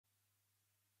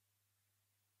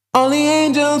All the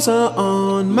angels are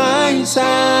on my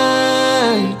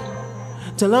side.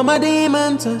 Tell all my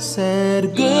demons I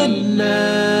said good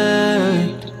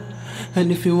night.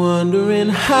 And if you're wondering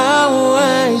how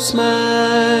I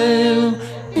smile,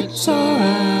 it's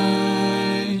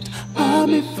alright, I'll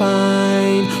be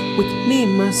fine with me,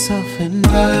 myself and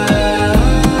I.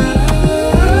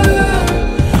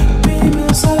 Me,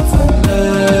 myself and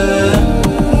I.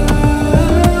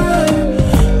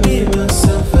 Me,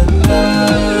 myself and I.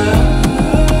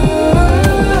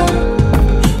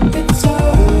 It's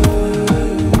alright,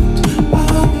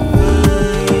 I'll be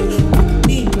fine with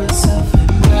me, myself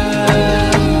and I.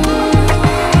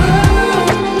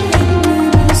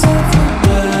 Me, myself and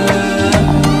I.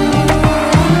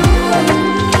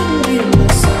 Me,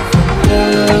 myself and I.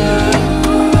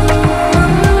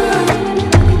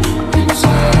 It's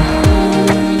alright,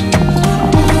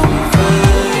 I'll be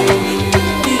fine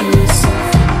with me,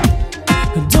 myself.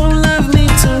 Don't love me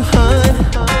too hard,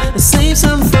 save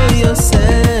some for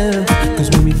yourself. Cause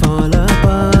when we fall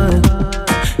apart,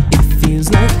 it feels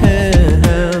like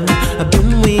hell. I've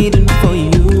been waiting for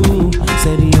you,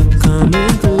 said you're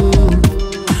coming through.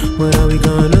 What are we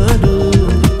gonna do?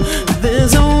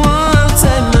 There's a wall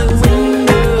outside my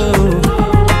window,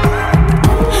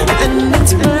 and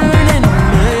it's burning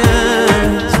my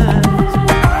eyes.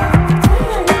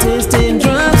 Tasting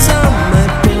drops on my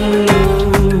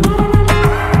pillow.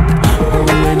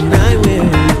 When I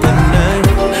wake at night,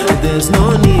 there's no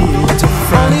need to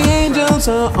fret. All the angels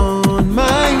are on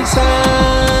my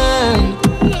side.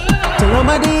 Tell all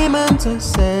my demons I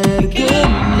said good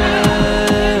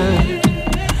night.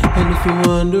 And if you're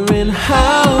wondering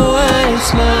how I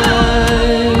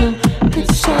smile,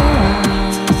 it's alright.